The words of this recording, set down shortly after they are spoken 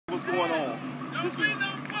This is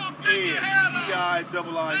PI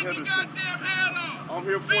Henderson. I'm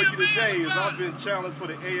here for you today as I've been challenged for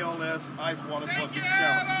the ALS Ice Water Bucket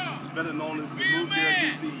Challenge, better known as the Blue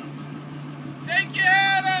Gerry Disease. Take your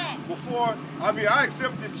hat off! I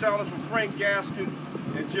accept this challenge from Frank Gaskin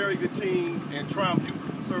and Gerry Gatine and Triumph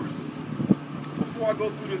Youth Services. Before I go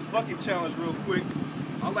through this bucket challenge real quick,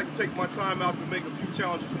 I'd like to take my time out to make a few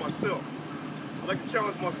challenges myself. I'd like to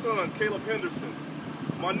challenge my son, Caleb Henderson,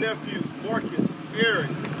 my nephews, Marcus, Eric,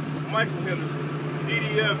 Michael Henderson,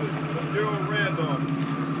 Dee Evans, Daryl Randolph,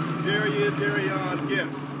 Darian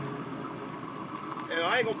Guest. And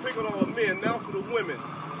I ain't gonna pick on all the men. Now for the women: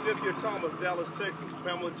 Cynthia Thomas, Dallas, Texas;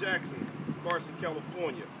 Pamela Jackson, Carson,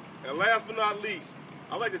 California. And last but not least,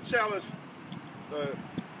 I'd like to challenge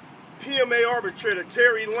PMA arbitrator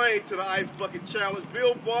Terry Lane to the Ice Bucket Challenge.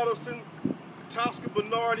 Bill Bartleson, Tosca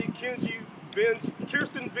Bernardi,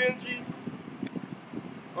 Kirsten Benji,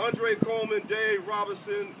 Andre Coleman, Dave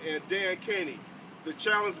Robinson, and Dan Caney. The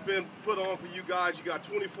challenge has been put on for you guys. You got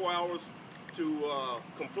 24 hours to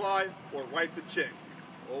comply or write the check.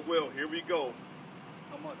 Oh well, here we go.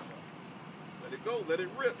 How much? Let it go, let it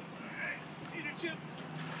rip.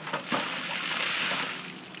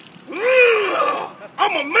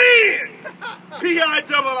 I'm a man!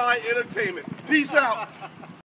 PI Entertainment. Peace out.